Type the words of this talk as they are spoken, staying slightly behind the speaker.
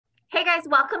guys,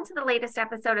 welcome to the latest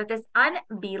episode of this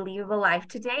Unbelievable Life.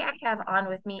 Today I have on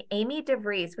with me Amy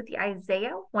DeVries with the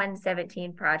Isaiah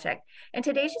 117 Project. And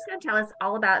today she's going to tell us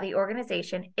all about the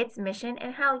organization, its mission,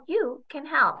 and how you can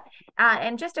help.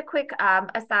 And just a quick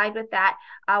aside with that,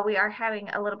 we are having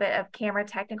a little bit of camera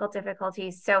technical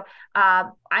difficulties. So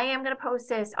I am going to post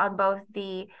this on both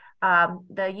the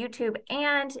YouTube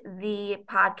and the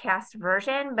podcast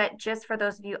version, but just for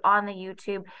those of you on the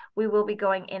YouTube, we will be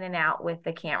going in and out with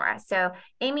the camera. So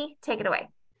Amy, take it away.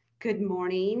 Good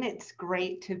morning. It's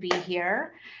great to be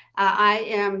here. I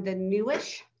am the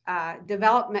newish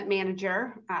development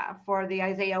manager for the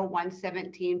Isaiah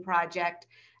 117 project.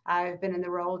 I've been in the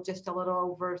role just a little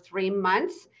over 3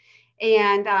 months,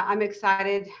 and I'm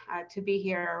excited to be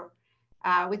here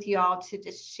with you all to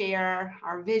just share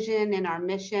our vision and our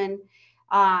mission,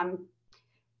 and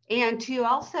to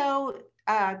also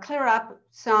clear up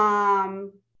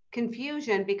some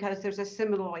confusion because there's a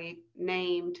similarly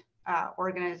named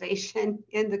organization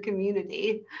in the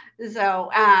community. So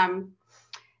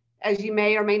as you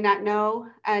may or may not know,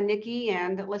 Nikki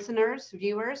and listeners,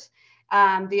 viewers,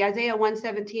 the Isaiah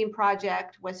 117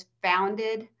 project was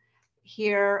founded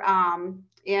here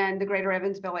in the greater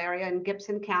Evansville area in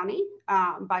Gibson County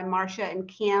by Marcia and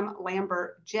Cam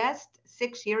Lambert just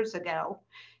 6 years ago.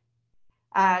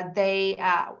 They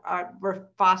were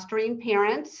fostering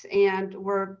parents, and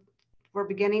we're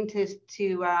beginning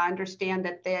to understand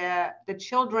that the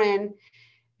children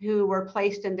who were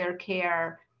placed in their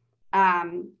care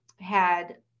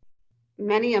had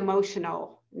many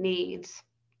emotional needs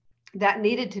that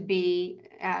needed to be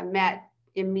met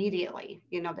immediately.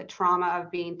 You know, the trauma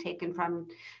of being taken from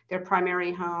their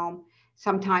primary home,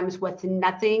 sometimes with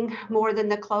nothing more than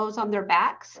the clothes on their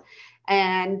backs.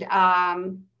 And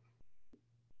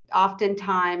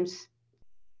oftentimes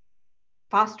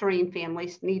fostering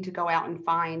families need to go out and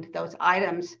find those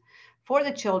items for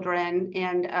the children.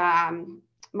 And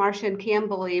Marcia and Cam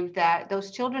believe that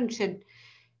those children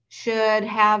should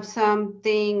have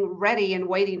something ready and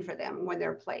waiting for them when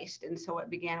they're placed. And so it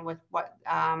began with what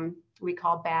we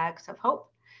call Bags of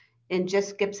Hope in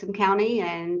just Gibson County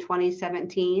in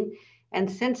 2017. And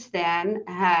since then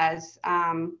has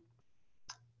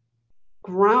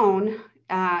grown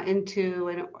into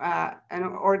an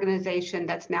organization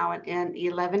that's now in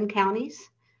 11 counties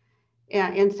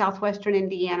in southwestern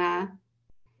Indiana.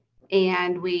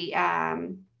 And we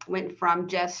went from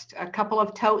just a couple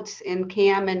of totes in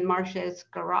Cam and Marcia's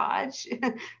garage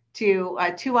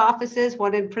to 2 offices,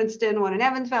 one in Princeton, one in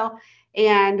Evansville.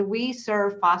 And we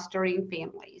serve fostering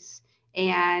families.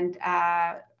 And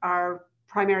our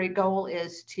primary goal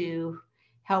is to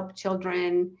help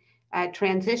children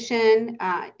transition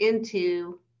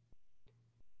into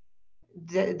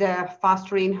the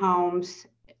fostering homes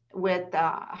with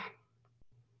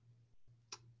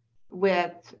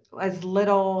as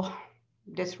little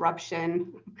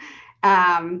disruption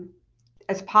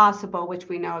as possible, which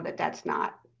we know that that's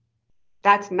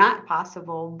not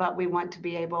possible, but we want to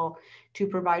be able to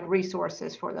provide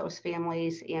resources for those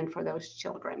families and for those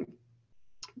children.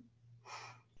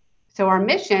 So our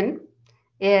mission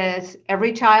is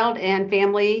every child and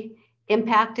family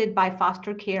impacted by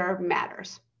foster care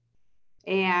matters.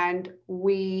 And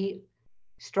we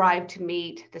strive to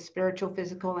meet the spiritual,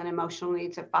 physical, and emotional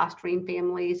needs of fostering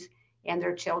families and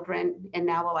their children in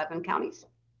now 11 counties.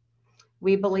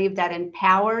 We believe that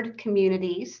empowered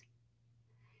communities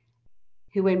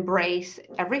who embrace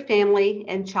every family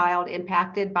and child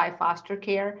impacted by foster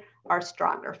care are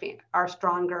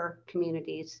stronger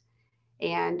communities.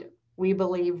 And we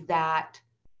believe that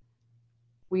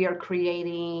we are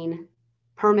creating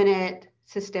permanent,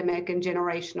 systemic, and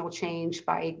generational change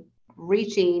by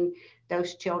reaching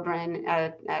those children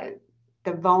at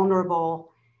the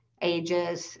vulnerable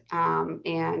ages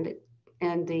and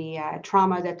the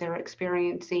trauma that they're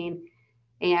experiencing,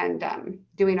 and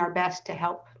doing our best to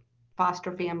help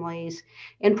foster families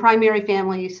and primary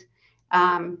families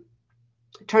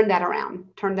turn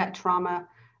that trauma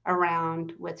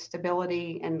around with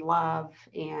stability and love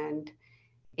and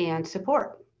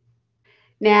support.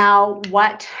 Now,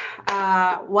 what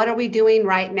are we doing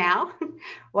right now?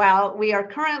 Well, we are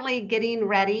currently getting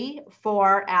ready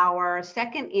for our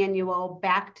 2nd annual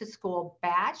Back to School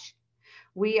Bash.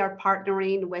 We are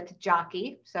partnering with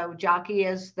Jockey. So Jockey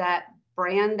is that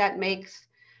brand that makes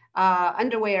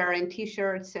underwear and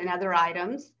t-shirts and other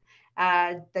items.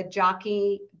 The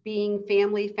Jockey Being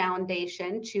Family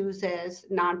Foundation chooses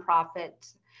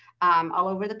nonprofits all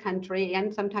over the country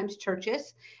and sometimes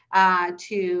churches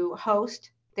to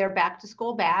host their Back to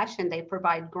School Bash, and they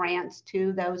provide grants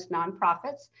to those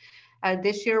nonprofits.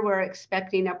 This year, we're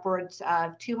expecting upwards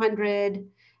of 200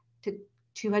 to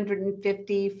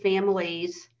 250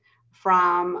 families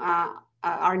from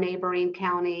our neighboring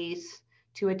counties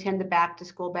to attend the Back to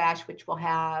School Bash, which will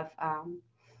have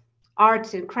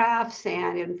arts and crafts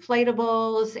and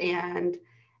inflatables and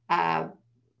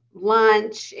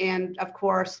lunch, and of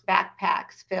course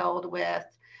backpacks filled with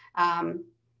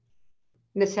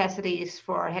necessities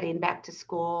for heading back to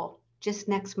school just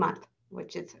next month,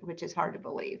 which is hard to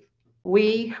believe.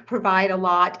 We provide a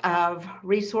lot of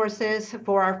resources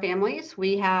for our families.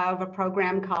 We have a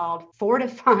program called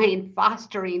Fortifying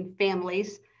Fostering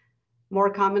Families, more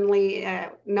commonly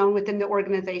known within the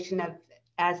organization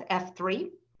as F3.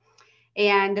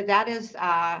 And that is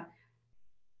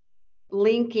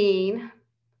linking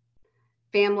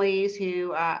families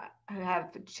who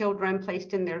have children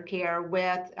placed in their care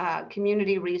with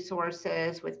community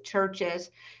resources, with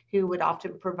churches who would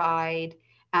often provide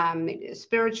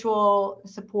spiritual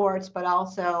supports, but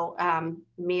also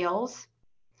meals,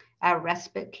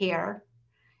 respite care.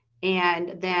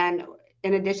 And then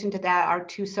in addition to that, our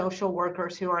 2 social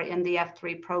workers who are in the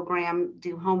F3 program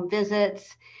do home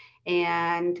visits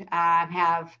and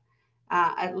have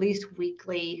at least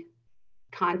weekly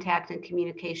contact and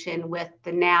communication with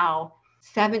the now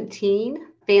 17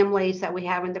 families that we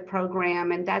have in the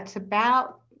program. And that's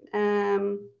about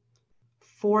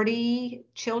 40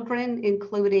 children,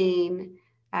 including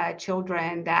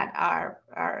children that are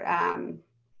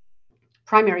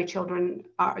primary children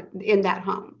are in that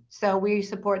home. So we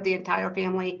support the entire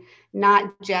family,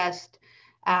 not just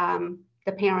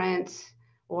the parents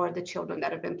or the children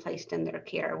that have been placed in their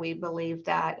care. We believe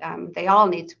that they all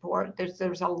need support.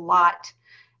 There's a lot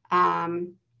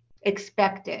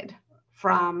expected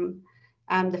from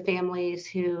the families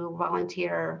who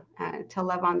volunteer to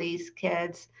love on these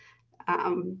kids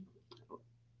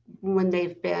when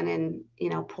they've been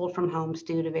pulled from homes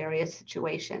due to various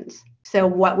situations. So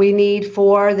what we need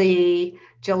for the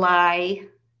July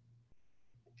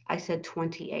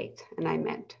 28th, and I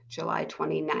meant July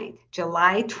 29th.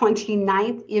 July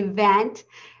 29th event,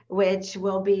 which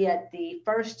will be at the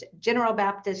First General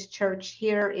Baptist Church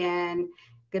here in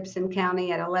Gibson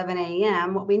County at 11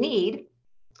 a.m. What we need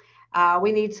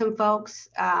some folks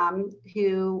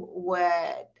who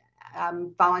would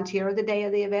volunteer the day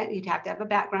of the event. You'd have to have a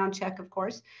background check, of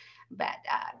course, but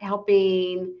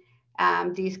helping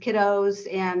these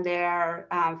kiddos and their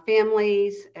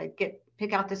families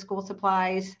pick out the school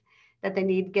supplies that they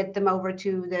need, get them over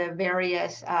to the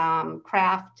various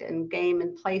craft and game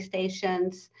and play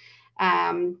stations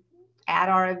at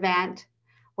our event.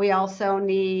 We also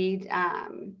need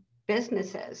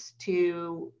businesses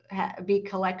to be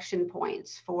collection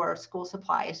points for school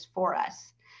supplies for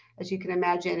us. As you can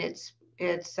imagine, it's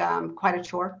quite a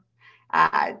chore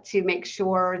to make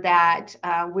sure that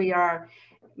we are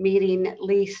meeting at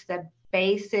least the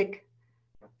basic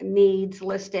needs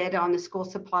listed on the school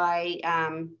supply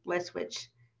list, which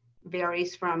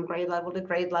varies from grade level to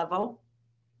grade level.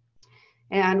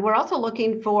 And we're also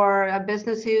looking for a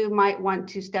business who might want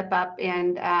to step up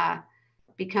and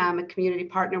become a community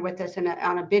partner with us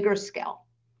on a bigger scale.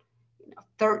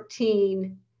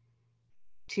 13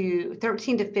 to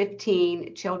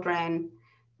 15 children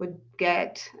would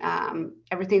get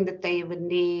everything that they would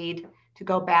need to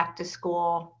go back to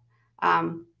school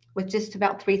with just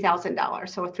about $3,000.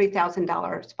 So a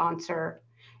 $3,000 sponsor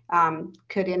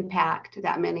could impact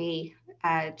that many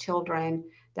children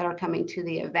that are coming to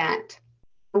the event.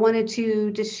 I wanted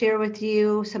to just share with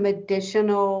you some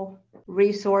additional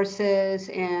resources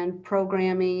and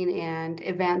programming and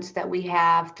events that we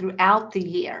have throughout the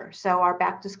year. So our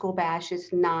Back to School Bash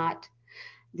is not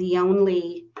the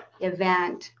only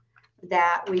event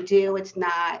that we do. It's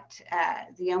not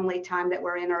the only time that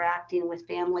we're interacting with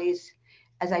families.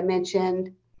 As I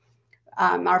mentioned,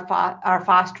 our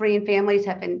fostering families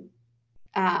have been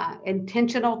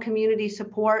intentional community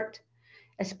support,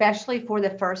 especially for the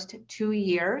first 2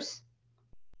 years.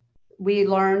 We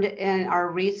learned in our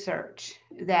research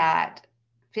that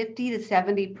 50 to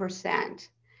 70%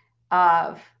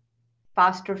 of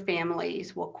foster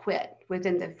families will quit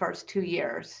within the first 2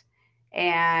 years,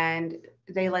 and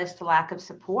they list lack of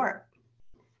support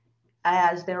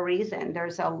as their reason.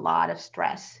 There's a lot of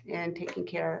stress in taking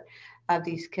care of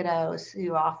these kiddos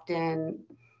who often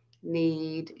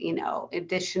need,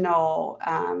 additional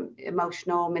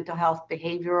emotional, mental health,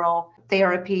 behavioral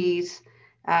therapies.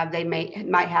 They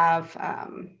might have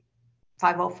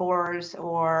 504s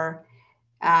or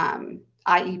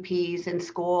IEPs in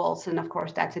schools, and of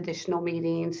course that's additional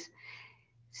meetings.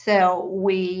 So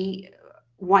we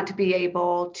want to be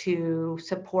able to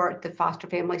support the foster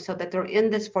family so that they're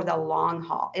in this for the long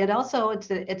haul. And also it's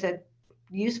a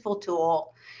useful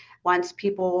tool once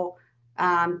people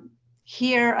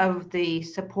hear of the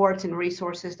supports and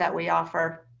resources that we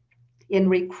offer in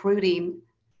recruiting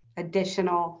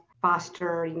additional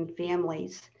fostering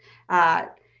families.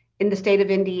 In the state of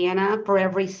Indiana, for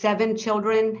every 7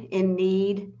 children in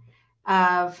need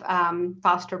of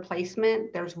foster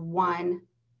placement, there's 1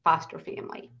 foster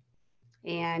family.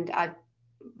 And I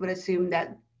would assume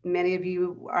that many of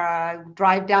you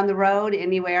drive down the road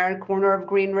anywhere, corner of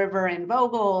Green River and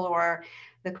Vogel, or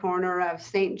the corner of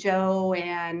St. Joe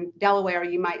and Delaware,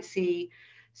 you might see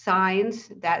signs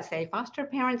that say foster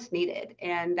parents needed.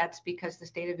 And that's because the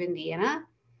state of Indiana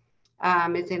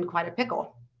is in quite a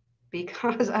pickle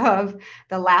because of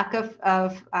the lack of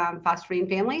fostering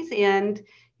families and,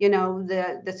 you know,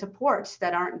 the supports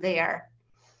that aren't there.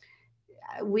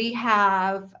 We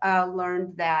have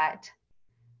learned that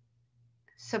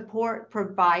support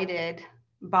provided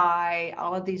by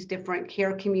all of these different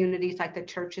care communities, like the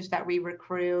churches that we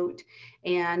recruit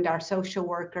and our social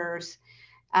workers,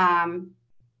 has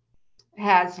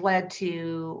led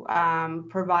to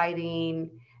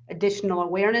providing additional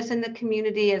awareness in the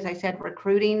community. As I said,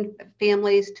 recruiting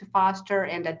families to foster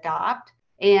and adopt,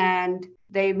 and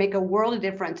they make a world of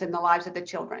difference in the lives of the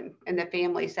children and the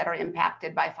families that are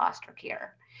impacted by foster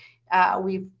care.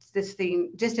 We've just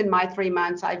in my 3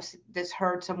 months, I've just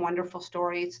heard some wonderful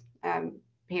stories.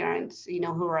 Parents, you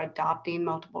know, who are adopting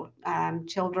multiple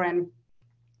children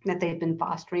that they've been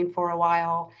fostering for a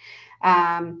while.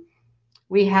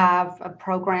 We have a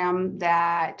program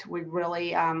that we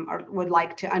really would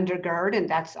like to undergird, and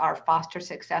that's our Foster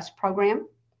Success Program.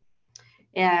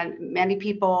 And many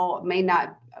people may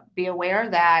not be aware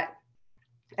that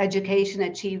education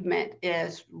achievement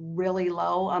is really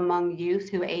low among youth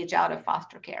who age out of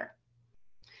foster care.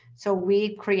 So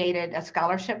we created a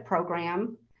scholarship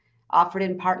program offered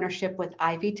in partnership with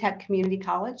Ivy Tech Community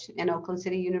College and Oakland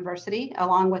City University,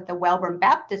 along with the Wellborn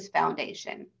Baptist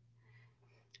Foundation.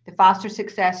 The Foster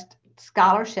Success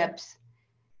Scholarships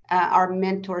are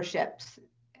mentorships,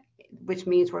 which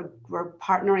means we're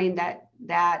partnering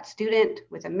that student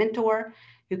with a mentor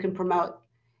who can promote,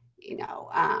 you know,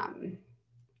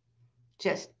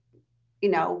 just, you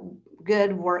know,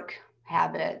 good work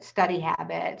habits, study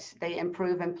habits. They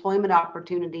improve employment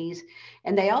opportunities,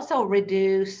 and they also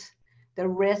reduce the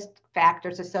risk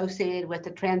factors associated with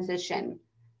the transition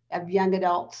of young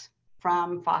adults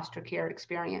from foster care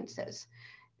experiences.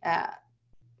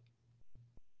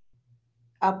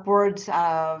 Upwards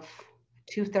of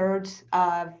 2/3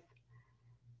 of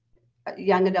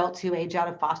young adults who age out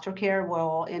of foster care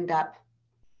will end up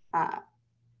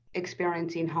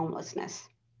experiencing homelessness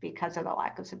because of the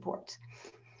lack of supports.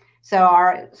 So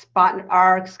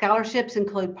our scholarships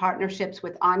include partnerships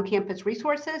with on-campus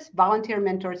resources, volunteer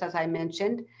mentors, as I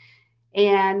mentioned,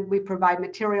 and we provide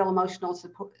material, emotional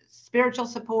support, spiritual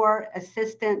support,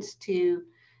 assistance to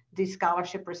the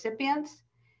scholarship recipients.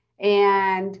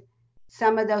 And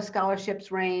some of those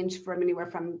scholarships range from anywhere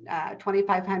from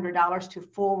 $2,500 to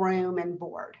full room and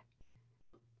board.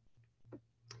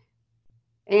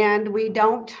 And we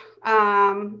don't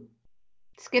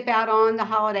skip out on the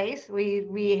holidays.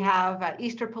 We have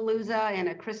Easter Palooza and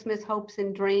a Christmas Hopes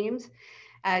and Dreams.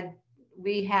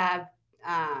 We have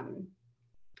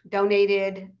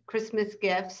donated Christmas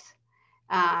gifts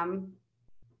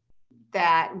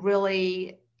that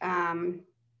really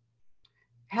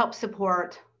help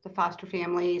support the foster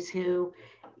families who,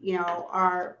 you know,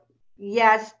 are,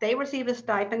 yes, they receive a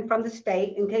stipend from the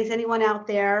state. In case anyone out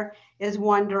there is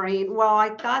wondering, well, I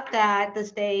thought that the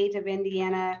state of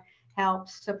Indiana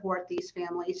helps support these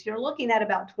families. You're looking at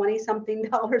about $20-something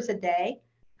a day.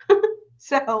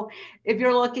 So if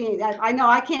you're looking at, I know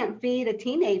I can't feed a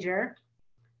teenager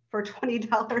for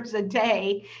 $20 a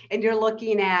day, and you're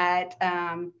looking at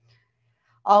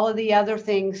all of the other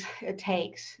things it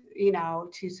takes, you know,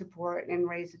 to support and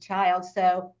raise a child.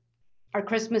 So our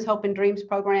Christmas Hope and Dreams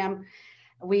program,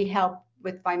 we help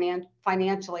with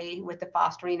financially with the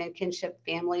fostering and kinship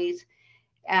families.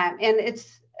 And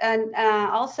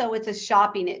also it's a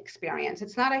shopping experience.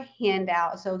 It's not a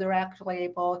handout. So they're actually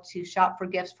able to shop for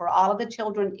gifts for all of the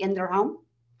children in their home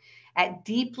at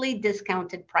deeply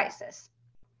discounted prices.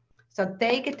 So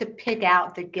they get to pick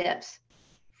out the gifts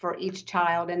for each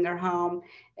child in their home.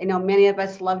 You know, many of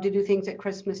us love to do things at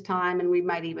Christmas time, and we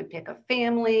might even pick a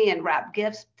family and wrap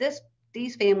gifts.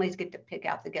 These families get to pick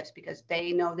out the gifts because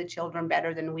they know the children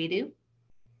better than we do.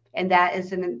 And that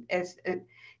is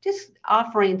just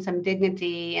offering some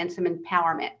dignity and some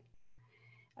empowerment.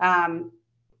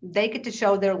 They get to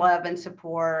show their love and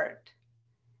support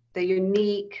the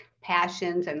unique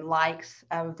passions and likes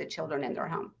of the children in their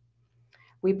home.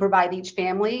 We provide each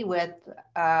family with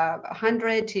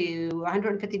 $100 to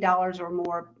 $150 or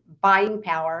more buying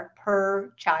power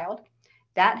per child.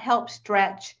 That helps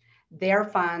stretch their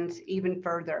funds even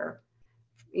further,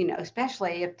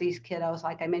 especially if these kiddos,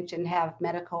 like I mentioned, have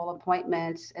medical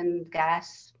appointments and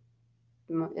gas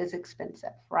is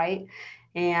expensive, right?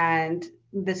 And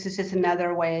this is just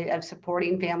another way of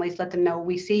supporting families. Let them know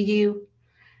we see you,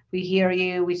 we hear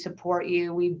you, we support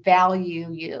you, we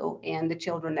value you and the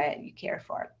children that you care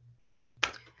for.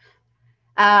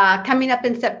 Coming up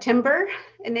in September,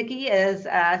 Nikki, is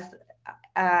an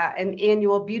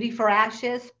annual Beauty for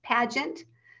Ashes pageant.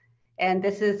 And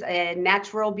this is a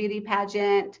natural beauty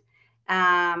pageant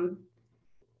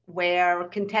where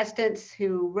contestants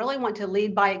who really want to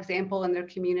lead by example in their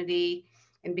community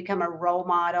and become a role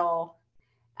model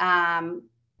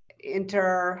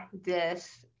enter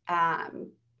this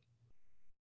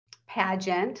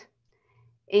pageant.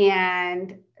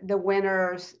 And the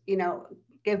winners,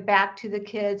 give back to the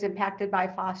kids impacted by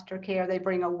foster care. They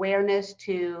bring awareness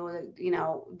to,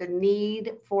 the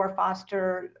need for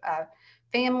foster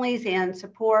families and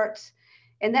supports,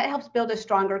 and that helps build a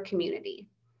stronger community.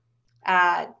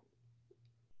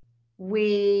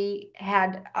 We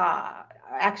had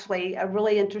actually a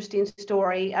really interesting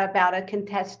story about a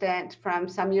contestant from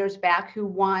some years back who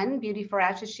won Beauty for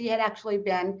Ashes. She had actually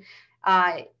been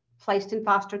placed in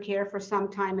foster care for some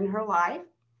time in her life.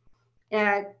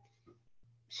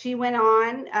 She went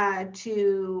on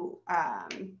to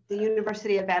the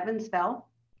University of Evansville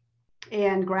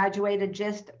and graduated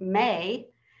just May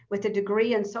with a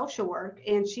degree in social work.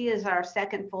 And she is our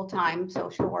second full-time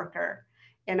social worker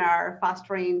in our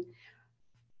fostering,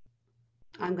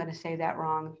 I'm going to say that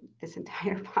wrong this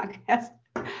entire podcast,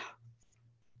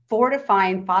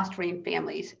 Fortifying Fostering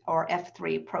Families, or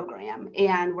F3 program.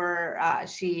 And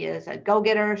she is a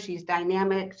go-getter, she's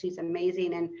dynamic, she's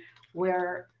amazing, and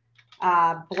we're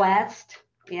blessed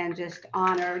and just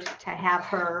honored to have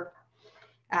her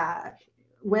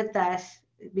with us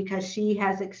because she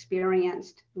has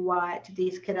experienced what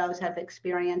these kiddos have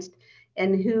experienced,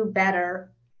 and who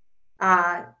better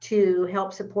to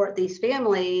help support these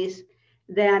families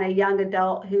than a young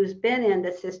adult who's been in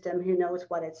the system, who knows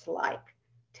what it's like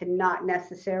to not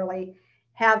necessarily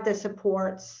have the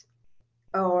supports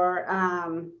or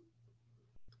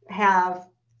have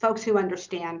folks who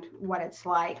understand what it's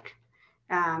like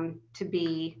to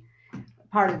be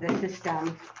part of the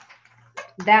system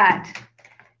that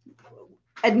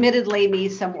admittedly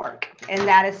needs some work. And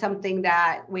that is something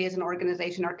that we as an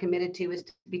organization are committed to, is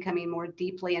becoming more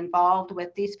deeply involved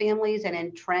with these families and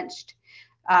entrenched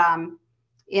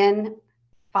in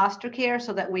foster care,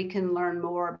 so that we can learn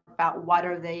more about what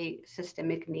are the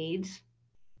systemic needs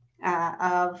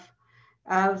of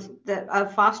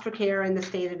foster care in the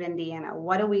state of Indiana.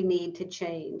 What do we need to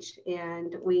change?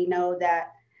 And we know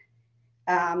that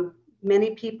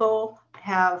many people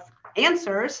have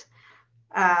answers,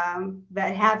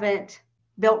 but haven't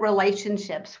built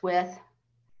relationships with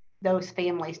those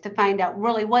families to find out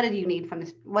really, what do you need from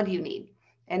this? What do you need?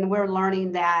 And we're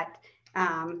learning that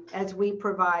as we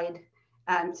provide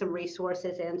some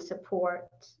resources and support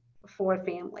for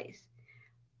families.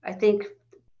 I think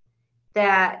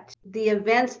that the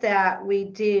events that we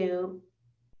do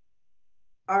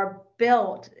are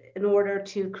built in order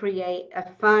to create a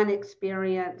fun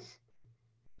experience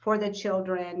for the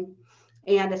children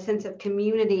and a sense of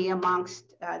community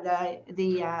amongst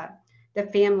the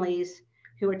families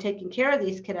who are taking care of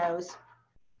these kiddos.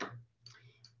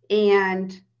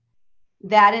 And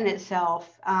that in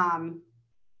itself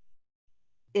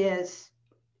is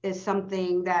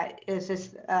something that is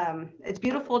just it's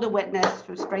beautiful to witness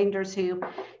for strangers who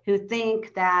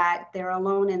think that they're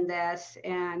alone in this,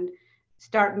 and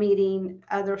start meeting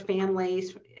other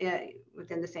families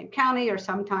within the same county, or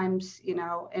sometimes in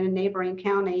a neighboring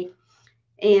county,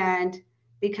 and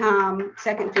become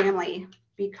second family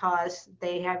because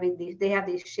they have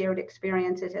these shared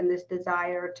experiences and this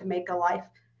desire to make a life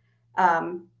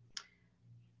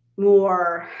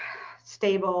more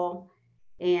stable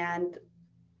and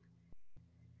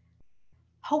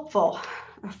hopeful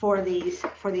for these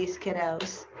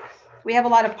kiddos. We have a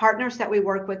lot of partners that we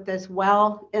work with as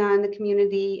well in the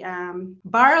community.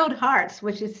 Borrowed Hearts,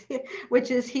 which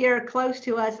is here close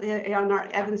to us in our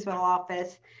Evansville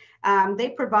office. They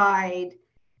provide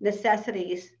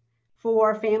necessities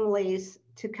for families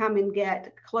to come and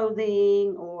get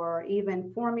clothing, or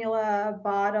even formula,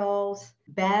 bottles,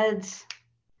 beds,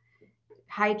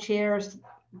 high chairs,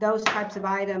 those types of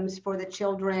items for the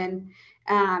children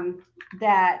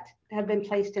that have been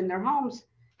placed in their homes.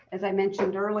 As I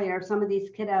mentioned earlier, some of these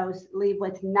kiddos leave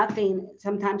with nothing,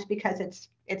 sometimes because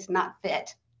it's not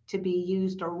fit to be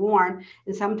used or worn,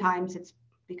 and sometimes it's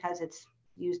because it's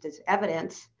used as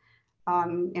evidence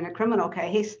in a criminal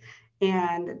case,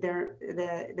 and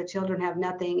the children have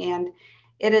nothing. And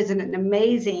it is an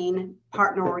amazing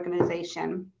partner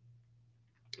organization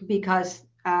because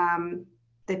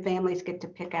the families get to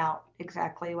pick out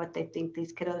exactly what they think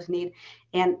these kiddos need,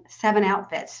 and 7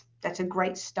 outfits. That's a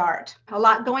great start. A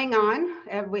lot going on.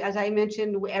 As I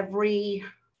mentioned, every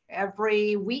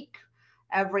week,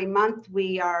 every month,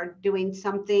 we are doing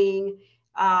something,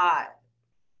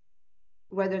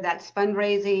 whether that's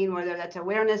fundraising, whether that's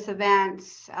awareness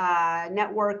events,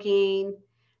 networking.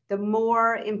 The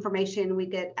more information we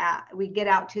get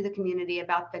out to the community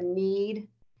about the need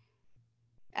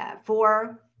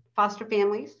for foster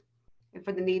families and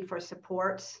for the need for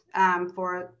supports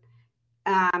for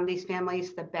these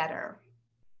families, the better.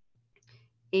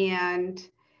 And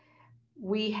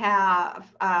we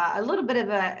have a little bit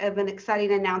of an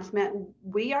exciting announcement.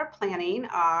 We are planning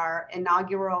our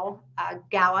inaugural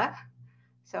gala.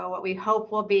 So what we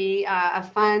hope will be a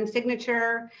fun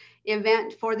signature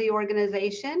event for the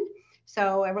organization.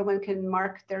 So everyone can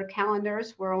mark their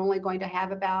calendars. We're only going to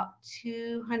have about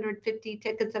 250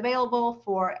 tickets available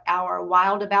for our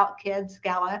Wild About Kids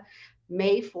Gala,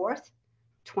 May 4th,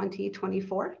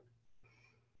 2024.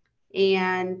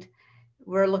 And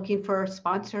we're looking for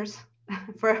sponsors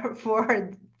for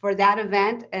that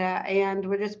event. And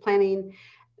we're just planning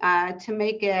to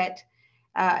make it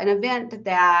an event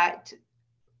that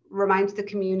reminds the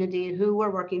community who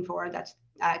we're working for. That's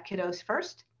Kiddos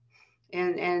First,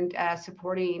 and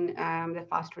supporting the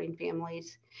fostering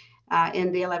families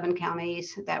in the 11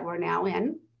 counties that we're now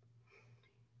in.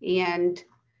 And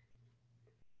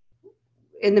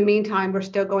in the meantime, we're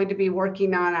still going to be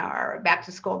working on our back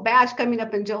to school bash coming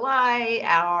up in July,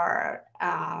 our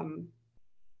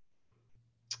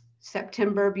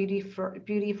September Beauty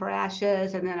for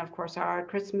Ashes, and then of course our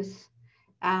Christmas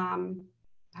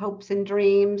Hopes and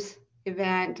Dreams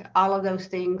event. All of those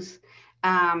things,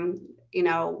 are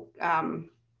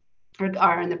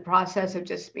in the process of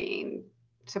just being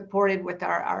supported with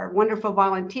our wonderful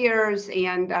volunteers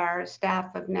and our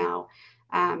staff of now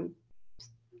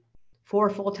 4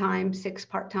 full-time, 6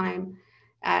 part-time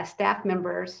staff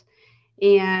members.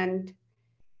 And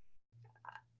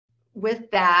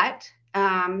with that,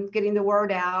 getting the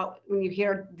word out, when you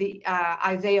hear the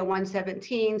Isaiah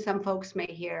 117, some folks may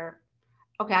hear,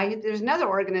 okay, there's another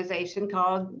organization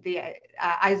called the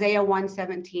Isaiah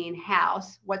 117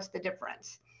 House. What's the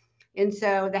difference? And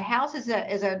so the House is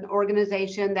an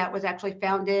organization that was actually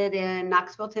founded in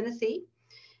Knoxville, Tennessee,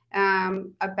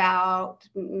 about,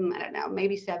 I don't know,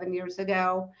 maybe 7 years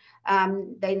ago.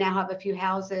 They now have a few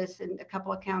houses in a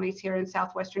couple of counties here in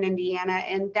southwestern Indiana,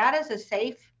 and that is a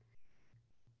safe,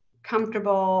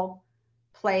 comfortable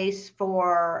place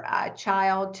for a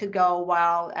child to go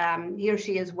while he or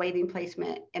she is waiting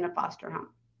placement in a foster home.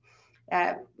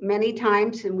 Many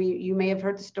times, and you may have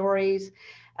heard the stories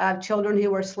of children who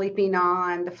were sleeping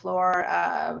on the floor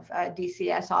of a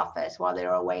DCS office while they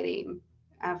were waiting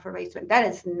for placement. That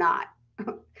is not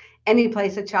any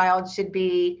place a child should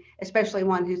be, especially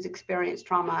one who's experienced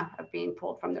trauma of being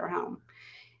pulled from their home.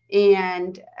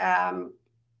 And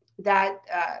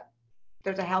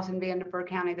there's a house in Vanderburgh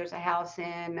County. There's a house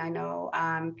in, I know,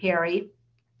 Perry.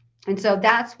 And so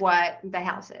that's what the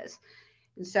house is.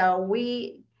 And so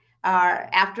we are,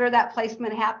 after that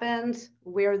placement happens,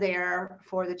 we're there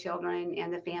for the children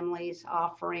and the families,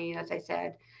 offering, as I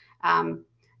said,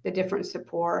 the different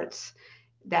supports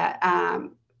that,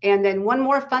 and then one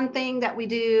more fun thing that we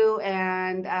do,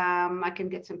 and I can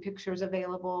get some pictures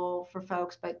available for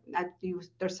folks, but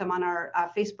there's some on our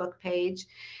Facebook page,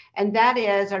 and that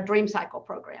is our Dream Cycle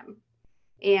program.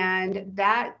 And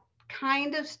that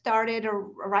kind of started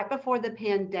right before the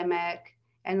pandemic,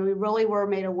 and we really were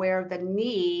made aware of the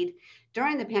need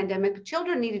during the pandemic.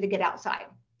 Children needed to get outside.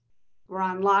 We're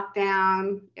on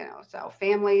lockdown, so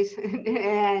families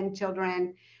and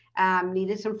children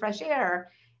needed some fresh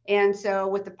air. And so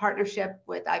with the partnership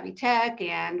with Ivy Tech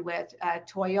and with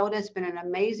Toyota, has been an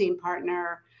amazing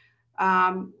partner.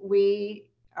 We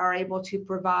are able to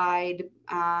provide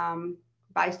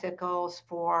bicycles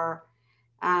for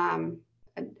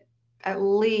at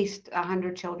least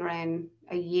 100 children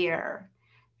a year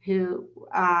who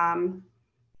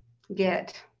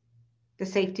get the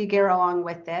safety gear along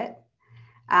with it.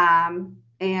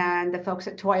 And the folks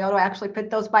at Toyota actually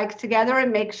put those bikes together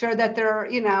and make sure that they're,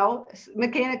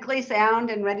 mechanically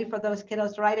sound and ready for those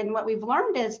kiddos to ride. And what we've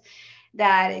learned is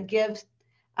that it gives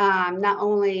not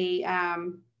only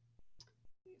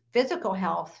physical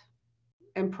health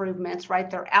improvements, right?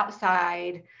 They're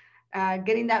outside,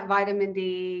 getting that vitamin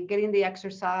D, getting the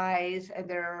exercise,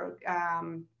 they're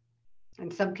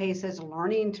in some cases,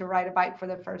 learning to ride a bike for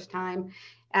the first time.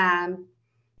 Um,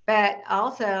 but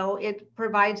also it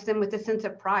provides them with a sense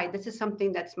of pride. This is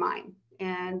something that's mine.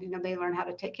 And, they learn how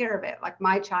to take care of it. Like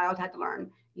my child had to learn,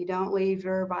 you don't leave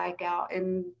your bike out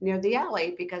in near the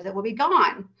alley because it will be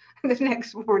gone the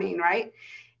next morning, right?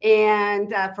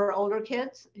 And for older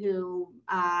kids who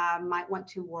might want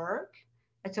to work,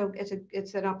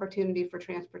 it's an opportunity for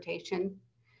transportation,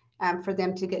 for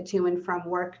them to get to and from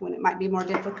work when it might be more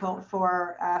difficult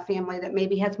for a family that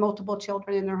maybe has multiple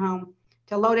children in their home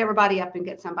to load everybody up and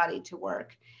get somebody to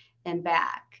work and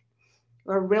back.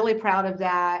 We're really proud of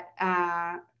that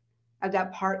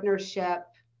partnership,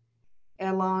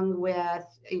 along with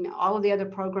all of the other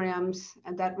programs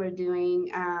that we're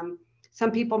doing.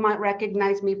 Some people might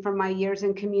recognize me from my years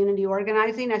in community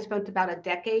organizing. I spent about a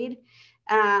decade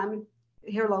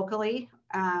here locally,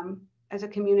 as a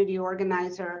community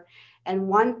organizer. And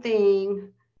one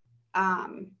thing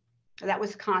that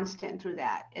was constant through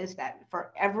that is that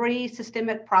for every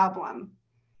systemic problem,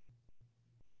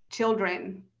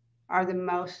 children are the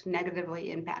most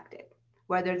negatively impacted,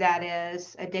 whether that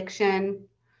is addiction,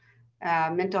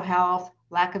 mental health,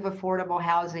 lack of affordable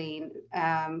housing,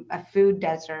 a food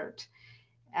desert,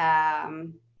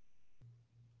 um,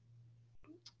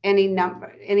 any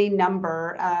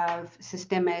number of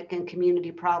systemic and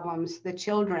community problems. The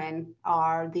children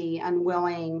are the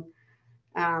unwilling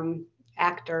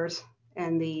actors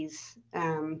in these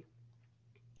in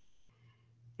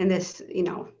this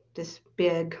this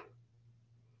big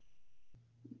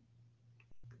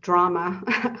drama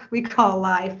we call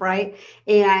life, right?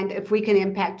 And if we can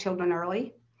impact children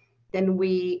early, then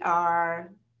we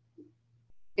are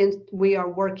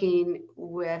working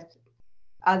with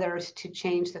others to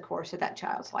change the course of that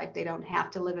child's life. They don't have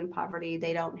to live in poverty.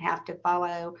 They don't have to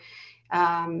follow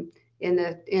in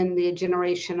the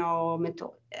generational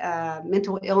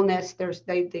mental illness.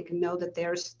 They can know that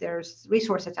there's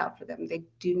resources out for them. They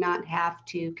do not have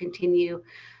to continue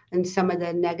in some of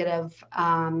the negative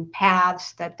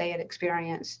paths that they had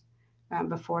experienced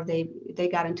before they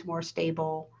got into more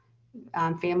stable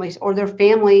families, or their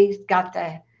families got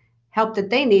the help that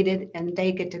they needed and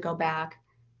they get to go back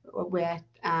with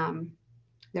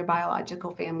their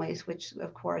biological families, which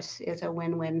of course is a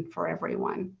win-win for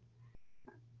everyone.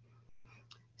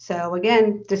 So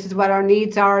again, this is what our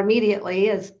needs are immediately,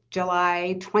 is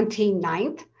July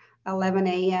 29th, 11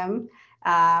 a.m.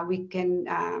 We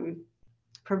can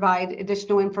provide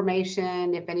additional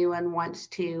information if anyone wants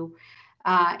to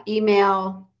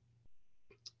email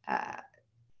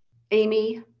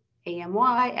Amy,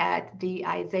 AMY, at the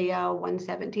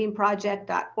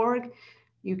Isaiah117project.org.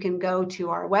 You can go to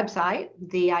our website,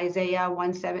 the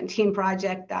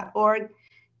Isaiah117project.org.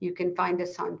 You can find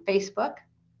us on Facebook.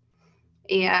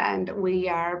 And we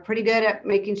are pretty good at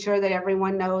making sure that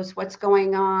everyone knows what's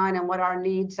going on and what our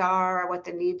needs are, what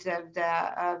the needs of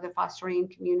the fostering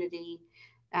community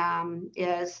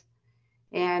is.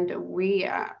 And we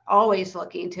are always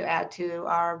looking to add to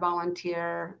our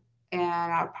volunteer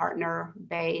and our partner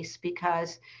base,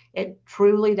 because it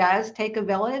truly does take a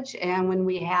village. And when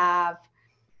we have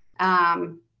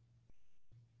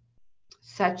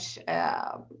such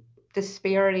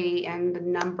disparity in the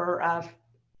number of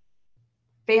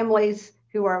families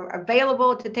who are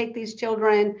available to take these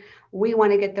children, we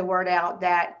want to get the word out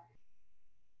that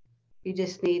you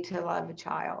just need to love a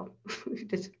child.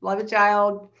 Just love a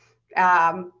child,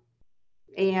 and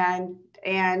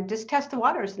just test the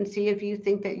waters and see if you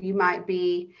think that you might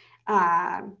be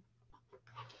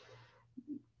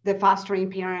the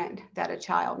fostering parent that a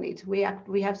child needs. We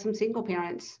have some single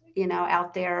parents,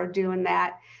 out there doing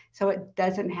that, so it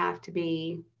doesn't have to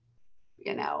be,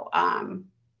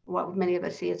 what many of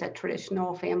us see as a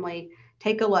traditional family.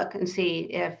 Take a look and see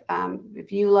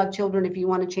if you love children, if you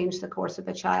want to change the course of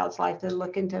a child's life, then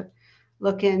look into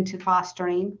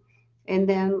fostering, and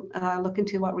then look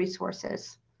into what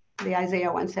resources the Isaiah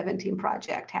 117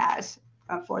 project has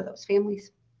for those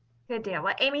families. Good deal.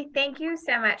 Well, Amy, thank you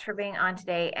so much for being on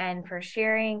today and for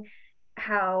sharing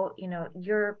how,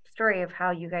 your story of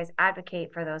how you guys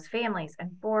advocate for those families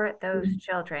and for those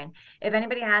children. If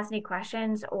anybody has any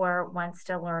questions or wants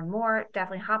to learn more,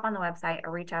 definitely hop on the website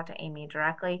or reach out to Amy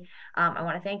directly. I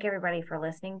want to thank everybody for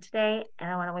listening today, and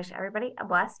I want to wish everybody a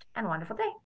blessed and wonderful day.